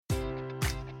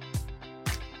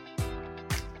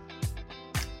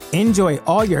Enjoy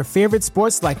all your favorite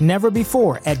sports like never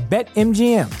before at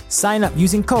BetMGM. Sign up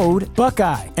using code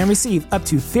Buckeye and receive up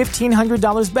to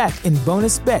 $1,500 back in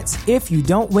bonus bets if you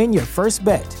don't win your first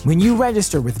bet. When you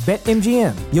register with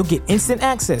BetMGM, you'll get instant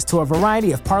access to a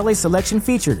variety of parlay selection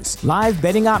features, live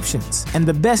betting options, and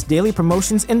the best daily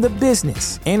promotions in the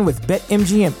business. And with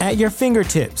BetMGM at your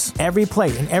fingertips, every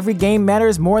play and every game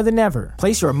matters more than ever.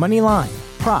 Place your money line,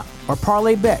 prop, or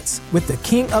parlay bets with the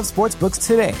king of sportsbooks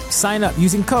today. Sign up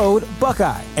using code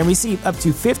Buckeye and receive up to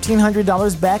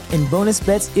 $1,500 back in bonus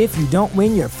bets if you don't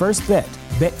win your first bet.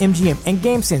 BetMGM and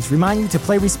GameSense remind you to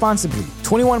play responsibly.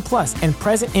 21 plus and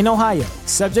present in Ohio,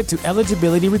 subject to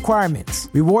eligibility requirements.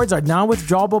 Rewards are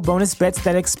non-withdrawable bonus bets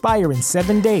that expire in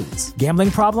 7 days. Gambling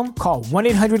problem? Call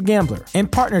 1-800-GAMBLER. In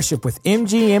partnership with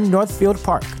MGM Northfield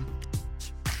Park.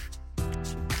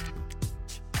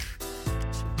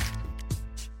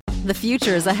 The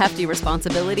future is a hefty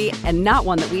responsibility and not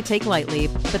one that we take lightly.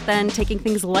 But then taking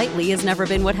things lightly has never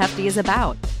been what Hefty is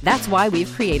about. That's why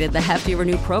we've created the Hefty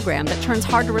Renew program that turns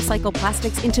hard-to-recycle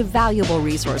plastics into valuable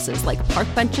resources like park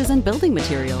benches and building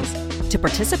materials. To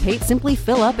participate, simply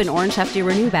fill up an orange Hefty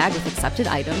Renew bag with accepted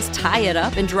items, tie it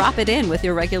up, and drop it in with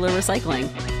your regular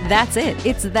recycling. That's it.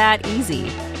 It's that easy.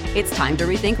 It's time to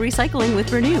rethink recycling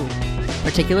with Renew.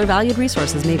 Particular valued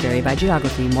resources may vary by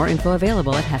geography. More info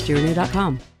available at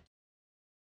heftyrenew.com.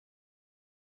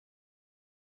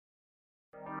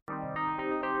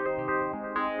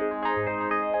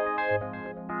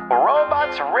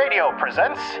 Robots Radio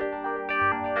presents...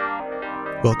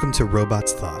 Welcome to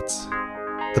Robots Thoughts,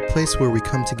 the place where we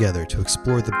come together to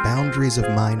explore the boundaries of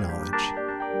my knowledge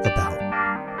about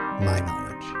my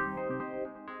knowledge.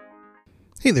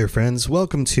 Hey there, friends.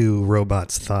 Welcome to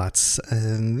Robots Thoughts.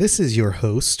 And this is your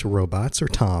host, Robots, or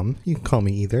Tom. You can call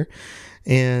me either.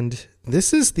 And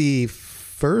this is the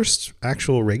first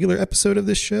actual regular episode of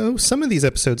this show. Some of these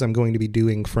episodes I'm going to be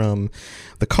doing from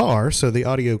the car, so the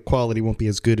audio quality won't be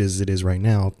as good as it is right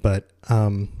now, but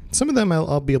some of them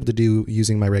I'll be able to do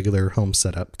using my regular home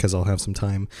setup because I'll have some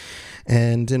time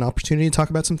and an opportunity to talk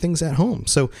about some things at home.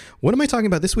 So what am I talking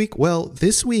about this week? Well,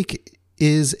 this week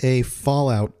is a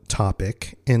Fallout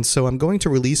topic, and so I'm going to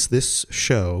release this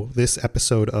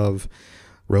episode of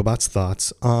Robots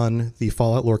Thoughts on the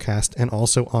Fallout Lorecast and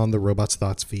also on the Robots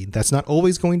Thoughts feed. That's not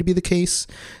always going to be the case.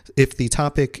 If the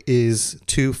topic is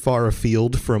too far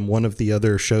afield from one of the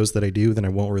other shows that I do, then I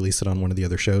won't release it on one of the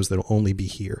other shows. That'll only be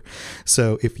here.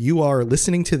 So if you are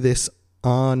listening to this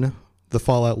on the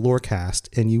Fallout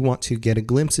Lorecast and you want to get a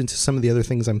glimpse into some of the other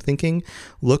things I'm thinking,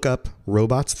 look up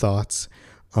Robots Thoughts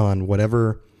on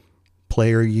whatever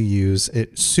player you use.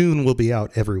 It soon will be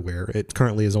out everywhere. It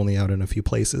currently is only out in a few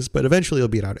places, but eventually it'll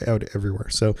be out everywhere.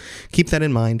 So keep that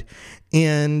in mind.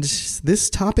 And this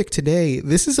topic today,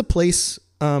 this is a place,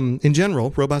 in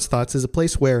general, Robots Thoughts is a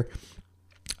place where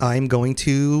I'm going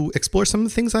to explore some of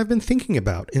the things I've been thinking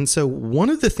about. And so one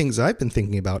of the things I've been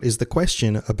thinking about is the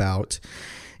question about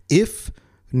if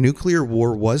nuclear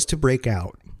war was to break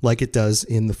out, like it does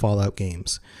in the Fallout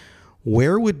games,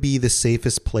 where would be the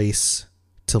safest place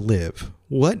to live?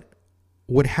 What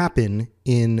would happen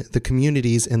in the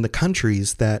communities and the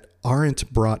countries that aren't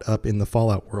brought up in the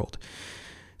Fallout world?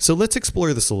 So let's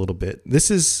explore this a little bit. This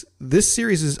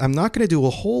series is, I'm not going to do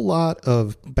a whole lot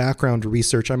of background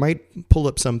research. I might pull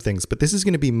up some things, but this is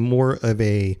going to be more of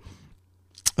a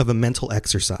mental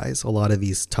exercise, a lot of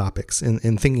these topics, and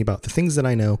thinking about the things that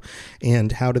I know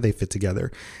and how do they fit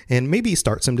together, and maybe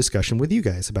start some discussion with you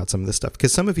guys about some of this stuff,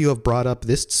 because some of you have brought up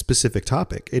this specific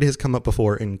topic. It has come up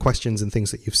before in questions and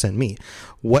things that you've sent me.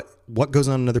 What goes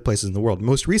on in other places in the world?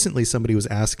 Most recently, somebody was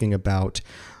asking about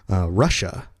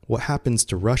Russia. What happens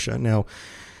to Russia? Now,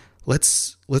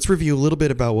 let's review a little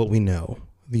bit about what we know.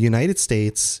 The United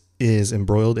States is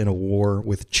embroiled in a war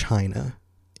with China,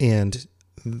 and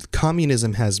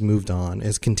communism has moved on,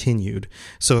 has continued.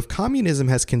 So if communism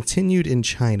has continued in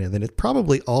China, then it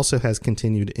probably also has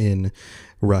continued in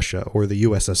Russia or the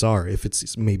USSR, if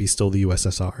it's maybe still the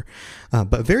USSR.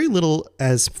 But very little,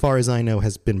 as far as I know,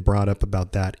 has been brought up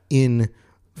about that in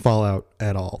Fallout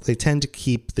at all. They tend to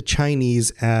keep the Chinese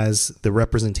as the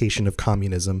representation of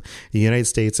communism, the United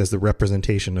States as the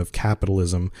representation of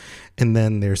capitalism, and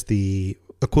then there's the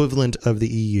equivalent of the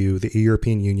EU, the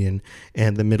European Union,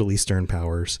 and the Middle Eastern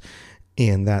powers,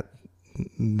 and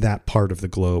that part of the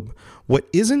globe. What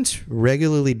isn't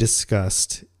regularly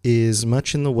discussed is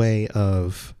much in the way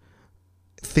of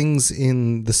things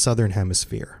in the Southern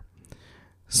Hemisphere.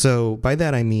 So by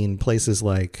that I mean places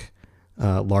like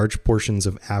large portions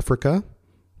of Africa,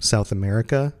 South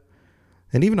America,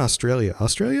 and even Australia.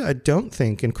 Australia, I don't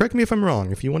think, and correct me if I'm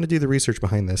wrong, if you want to do the research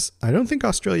behind this, I don't think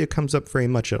Australia comes up very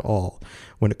much at all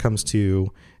when it comes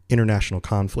to international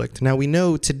conflict. Now, we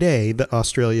know today that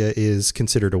Australia is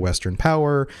considered a Western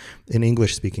power, an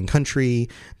English-speaking country,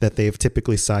 that they've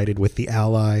typically sided with the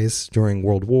Allies during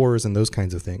world wars and those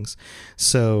kinds of things.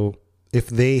 So if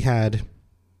they had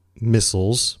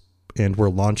missiles and were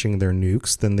launching their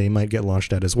nukes, then they might get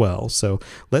launched at as well. So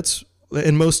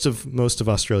and most of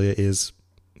Australia is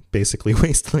basically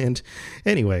wasteland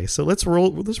anyway. So let's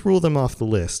rule them off the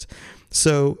list.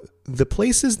 So the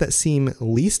places that seem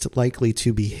least likely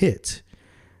to be hit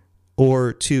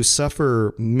or to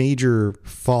suffer major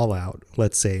fallout,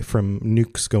 let's say, from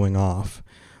nukes going off,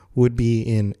 would be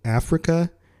in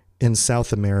Africa and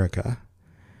South America.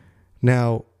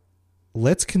 Now,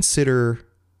 let's consider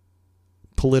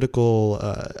political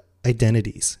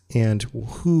identities and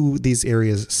who these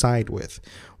areas side with.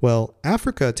 Well,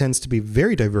 Africa tends to be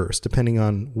very diverse depending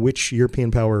on which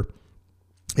European power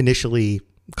initially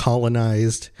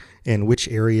colonized and which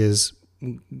areas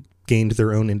gained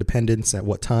their own independence at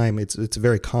what time. It's a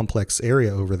very complex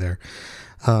area over there.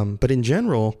 But in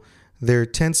general, there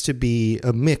tends to be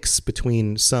a mix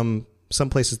between some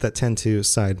places that tend to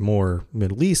side more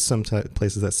Middle East, some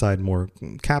places that side more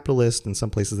capitalist, and some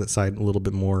places that side a little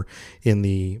bit more in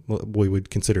the, what we would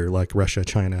consider like Russia,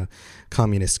 China,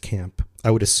 communist camp,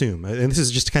 I would assume. And this is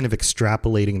just kind of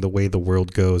extrapolating the way the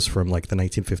world goes from like the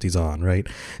 1950s on, right?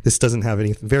 This doesn't have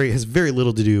has very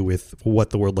little to do with what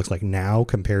the world looks like now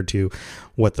compared to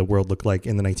what the world looked like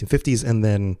in the 1950s, and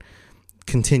then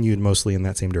continued mostly in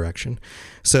that same direction.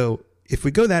 So if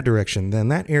we go that direction, then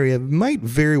that area might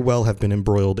very well have been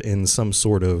embroiled in some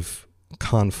sort of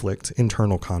conflict,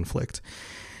 internal conflict.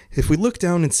 If we look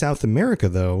down in South America,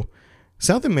 though,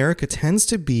 South America tends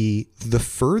to be the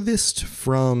furthest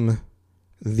from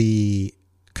the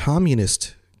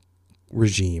communist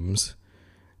regimes.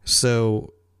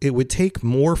 So it would take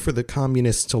more for the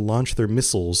communists to launch their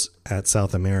missiles at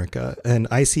South America. And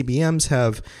ICBMs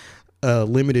have a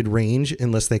limited range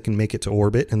unless they can make it to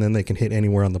orbit, and then they can hit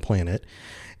anywhere on the planet.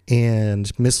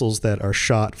 And missiles that are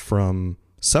shot from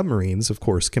submarines, of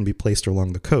course, can be placed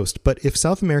along the coast. But if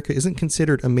South America isn't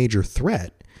considered a major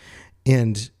threat,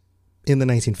 and in the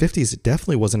 1950s, it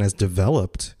definitely wasn't as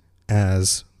developed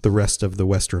as the rest of the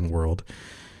Western world.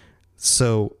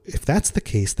 So if that's the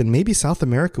case, then maybe South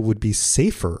America would be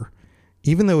safer,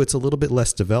 even though it's a little bit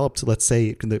less developed. Let's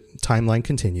say the timeline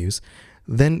continues,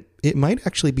 then it might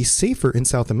actually be safer in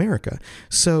South America.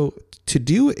 So to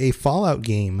do a Fallout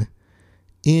game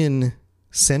in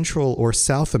Central or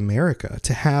South America,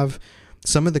 to have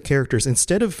some of the characters,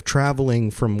 instead of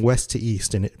traveling from west to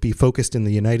east and it be focused in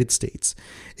the United States,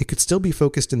 it could still be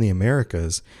focused in the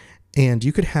Americas. And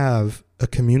you could have a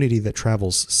community that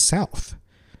travels south,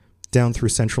 down through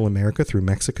Central America, through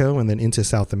Mexico, and then into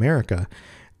South America.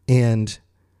 And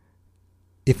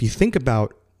if you think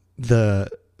about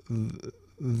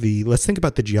let's think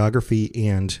about the geography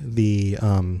and the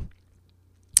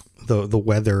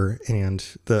weather and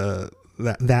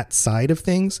that side of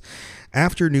things.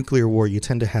 After nuclear war, you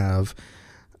tend to have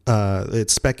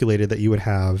it's speculated that you would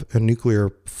have a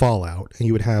nuclear fallout and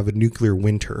you would have a nuclear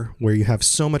winter where you have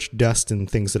so much dust and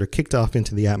things that are kicked off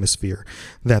into the atmosphere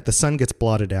that the sun gets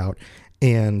blotted out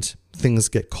and things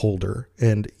get colder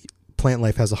and plant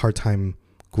life has a hard time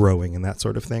growing and that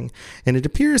sort of thing. And it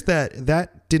appears that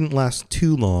that didn't last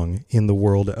too long in the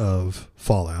world of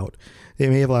Fallout. It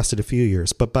may have lasted a few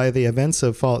years, but by the events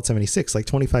of Fallout 76, like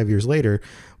 25 years later,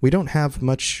 we don't have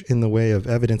much in the way of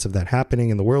evidence of that happening,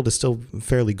 and the world is still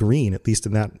fairly green, at least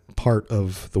in that part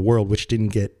of the world, which didn't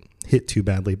get hit too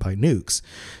badly by nukes.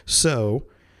 So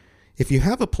if you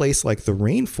have a place like the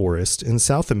rainforest in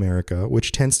South America,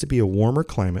 which tends to be a warmer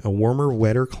climate, a warmer,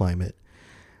 wetter climate,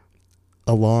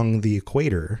 along the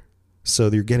equator, so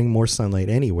you're getting more sunlight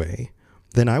anyway,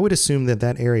 then I would assume that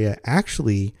that area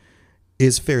actually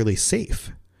is fairly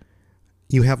safe.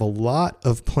 You have a lot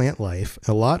of plant life,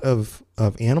 a lot of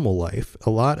animal life, a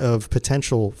lot of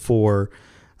potential for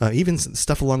even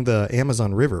stuff along the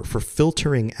Amazon River for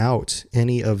filtering out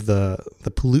any of the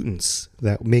pollutants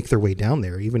that make their way down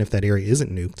there, even if that area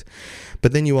isn't nuked.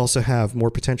 But then you also have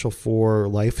more potential for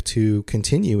life to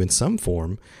continue in some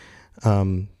form,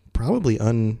 probably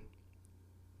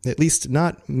at least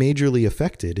not majorly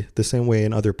affected the same way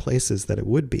in other places that it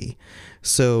would be.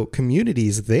 So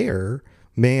communities there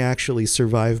may actually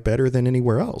survive better than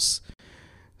anywhere else.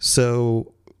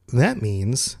 So that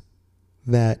means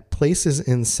that places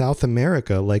in South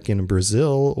America, like in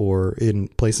Brazil or in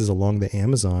places along the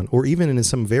Amazon, or even in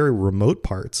some very remote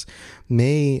parts,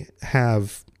 may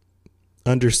have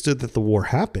understood that the war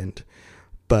happened,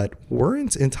 but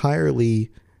weren't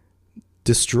entirely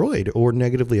destroyed or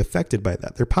negatively affected by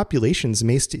that. Their populations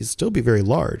may still be very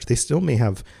large. They still may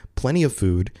have plenty of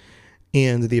food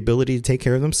and the ability to take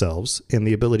care of themselves and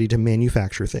the ability to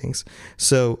manufacture things.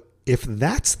 So if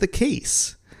that's the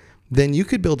case, then you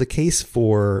could build a case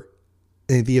for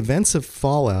the events of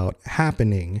fallout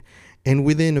happening, and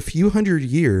within a few hundred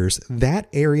years, that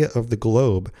area of the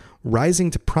globe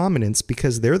rising to prominence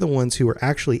because they're the ones who are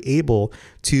actually able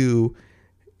to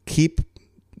keep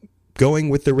going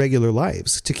with their regular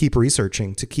lives, to keep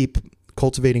researching, to keep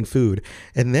cultivating food.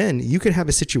 And then you could have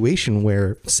a situation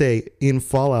where, say, in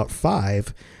Fallout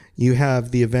 5, you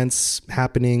have the events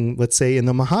happening, let's say, in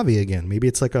the Mojave again. Maybe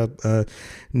it's like a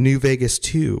New Vegas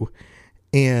 2.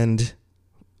 And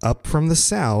up from the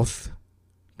south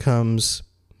comes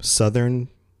Southern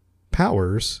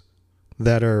powers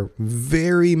that are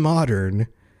very modern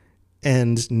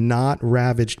and not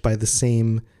ravaged by the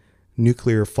same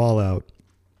nuclear fallout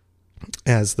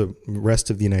as the rest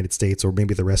of the United States or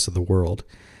maybe the rest of the world.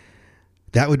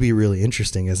 That would be really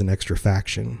interesting as an extra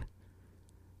faction.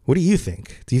 What do you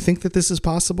think? Do you think that this is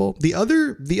possible? The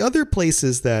other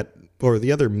places that, or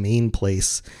the other main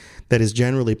place that is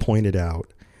generally pointed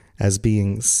out as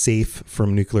being safe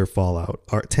from nuclear fallout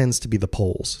tends to be the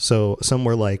poles. So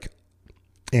somewhere like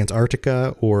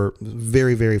Antarctica or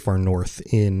very, very far north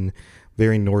in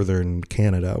very northern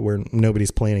Canada, where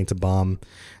nobody's planning to bomb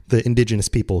the indigenous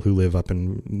people who live up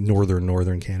in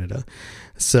northern Canada.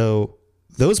 So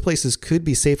those places could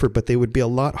be safer, but they would be a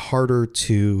lot harder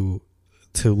to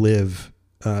live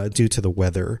due to the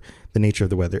weather, the nature of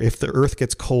the weather. If the earth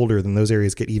gets colder, then those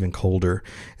areas get even colder,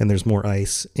 and there's more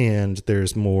ice, and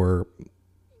there's more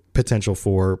potential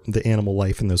for the animal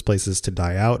life in those places to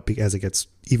die out because it gets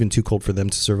even too cold for them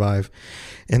to survive.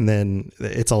 And then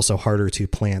it's also harder to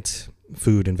plant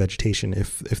food and vegetation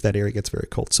if that area gets very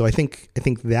cold. So I think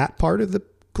that part of the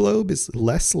globe is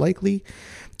less likely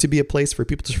to be a place for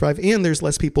people to survive, and there's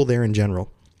less people there in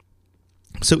general.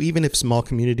 So even if small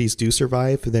communities do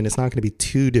survive, then it's not going to be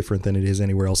too different than it is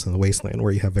anywhere else in the wasteland,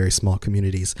 where you have very small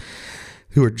communities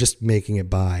who are just making it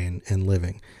by and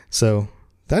living. So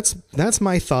that's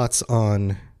my thoughts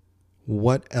on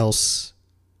what else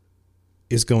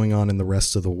is going on in the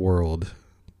rest of the world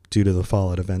due to the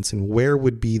fallout events, and where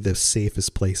would be the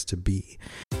safest place to be.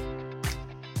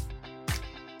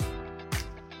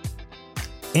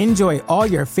 Enjoy all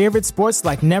your favorite sports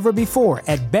like never before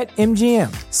at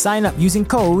BetMGM. Sign up using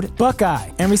code Buckeye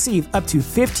and receive up to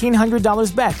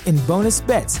 $1,500 back in bonus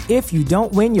bets if you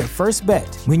don't win your first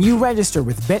bet. When you register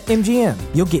with BetMGM,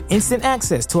 you'll get instant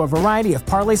access to a variety of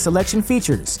parlay selection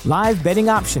features, live betting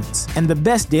options, and the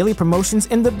best daily promotions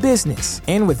in the business.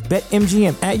 And with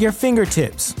BetMGM at your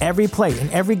fingertips, every play and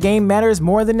every game matters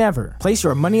more than ever. Place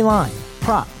your money line,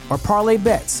 prop, or parlay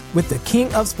bets with the king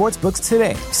of sportsbooks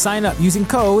today. Sign up using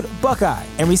code Buckeye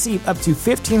and receive up to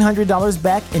 $1,500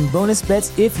 back in bonus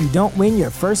bets if you don't win your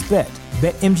first bet.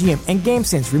 BetMGM and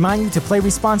GameSense remind you to play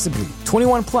responsibly.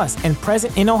 21 plus and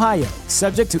present in Ohio,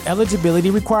 subject to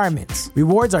eligibility requirements.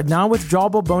 Rewards are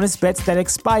non-withdrawable bonus bets that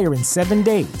expire in 7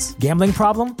 days. Gambling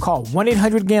problem? Call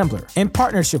 1-800-GAMBLER. In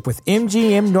partnership with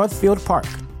MGM Northfield Park.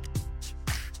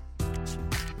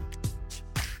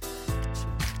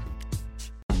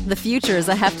 The future is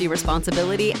a hefty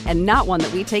responsibility and not one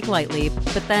that we take lightly.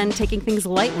 But then taking things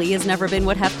lightly has never been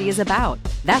what Hefty is about.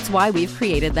 That's why we've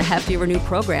created the Hefty Renew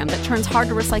program that turns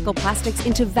hard-to-recycle plastics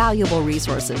into valuable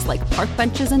resources like park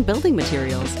benches and building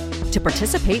materials. To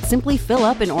participate, simply fill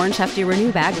up an orange Hefty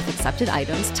Renew bag with accepted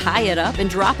items, tie it up,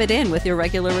 and drop it in with your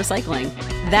regular recycling.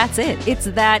 That's it. It's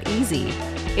that easy.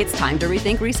 It's time to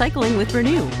rethink recycling with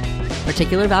Renew.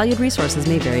 Particular valued resources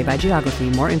may vary by geography.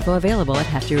 More info available at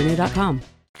heftyrenew.com.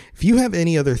 If you have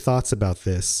any other thoughts about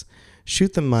this,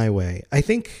 shoot them my way. I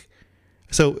think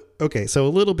so. Okay, so a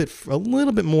little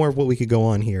bit more of what we could go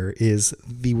on here is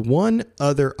the one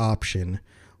other option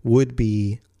would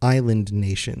be island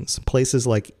nations, places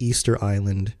like Easter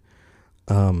Island,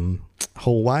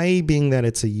 Hawaii, being that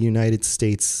it's a United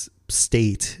States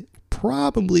state,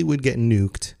 probably would get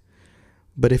nuked.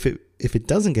 But if it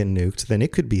doesn't get nuked, then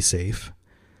it could be safe.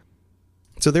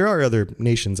 So there are other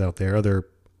nations out there, other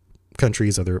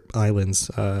countries, other islands,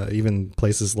 even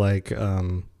places like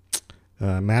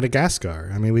Madagascar.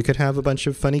 I mean, we could have a bunch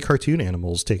of funny cartoon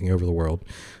animals taking over the world.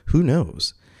 Who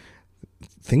knows?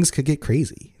 Things could get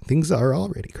crazy. Things are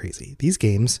already crazy. These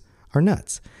games are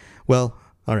nuts. Well,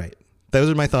 all right. Those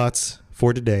are my thoughts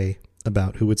for today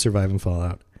about who would survive in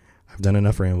Fallout. I've done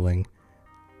enough rambling.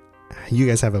 You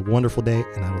guys have a wonderful day,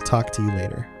 and I will talk to you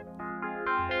later.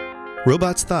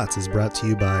 Robots Thoughts is brought to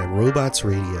you by Robots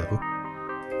Radio.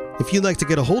 If you'd like to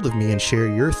get a hold of me and share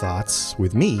your thoughts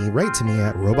with me, write to me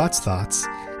at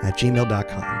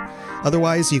robotsthoughts@gmail.com.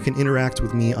 Otherwise, you can interact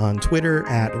with me on Twitter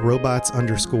at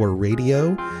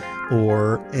robots_radio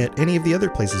or at any of the other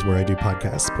places where I do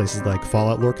podcasts, places like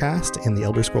Fallout Lorecast and the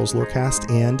Elder Scrolls Lorecast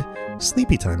and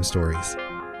Sleepy Time Stories.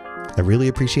 I really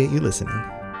appreciate you listening.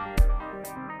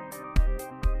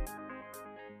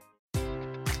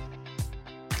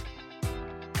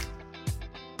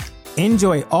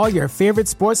 Enjoy all your favorite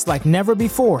sports like never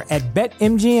before at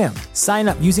BetMGM. Sign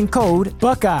up using code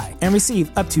Buckeye and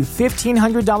receive up to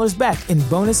 $1,500 back in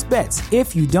bonus bets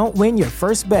if you don't win your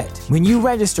first bet. When you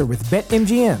register with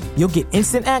BetMGM, you'll get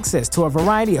instant access to a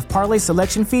variety of parlay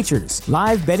selection features,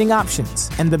 live betting options,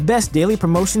 and the best daily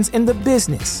promotions in the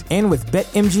business. And with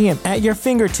BetMGM at your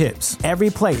fingertips,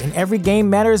 every play and every game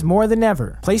matters more than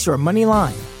ever. Place your money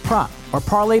line, prop, or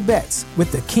parlay bets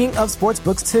with the king of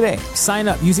sportsbooks today. Sign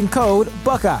up using code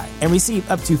Buckeye and receive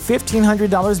up to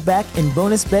 $1,500 back in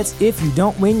bonus bets if you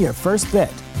don't win your first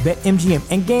bet. BetMGM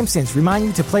and GameSense remind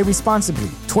you to play responsibly.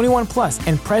 21 plus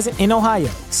and present in Ohio,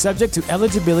 subject to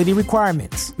eligibility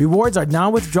requirements. Rewards are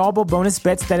non-withdrawable bonus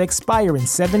bets that expire in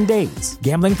 7 days.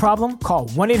 Gambling problem? Call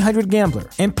 1-800-GAMBLER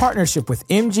in partnership with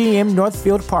MGM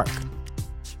Northfield Park.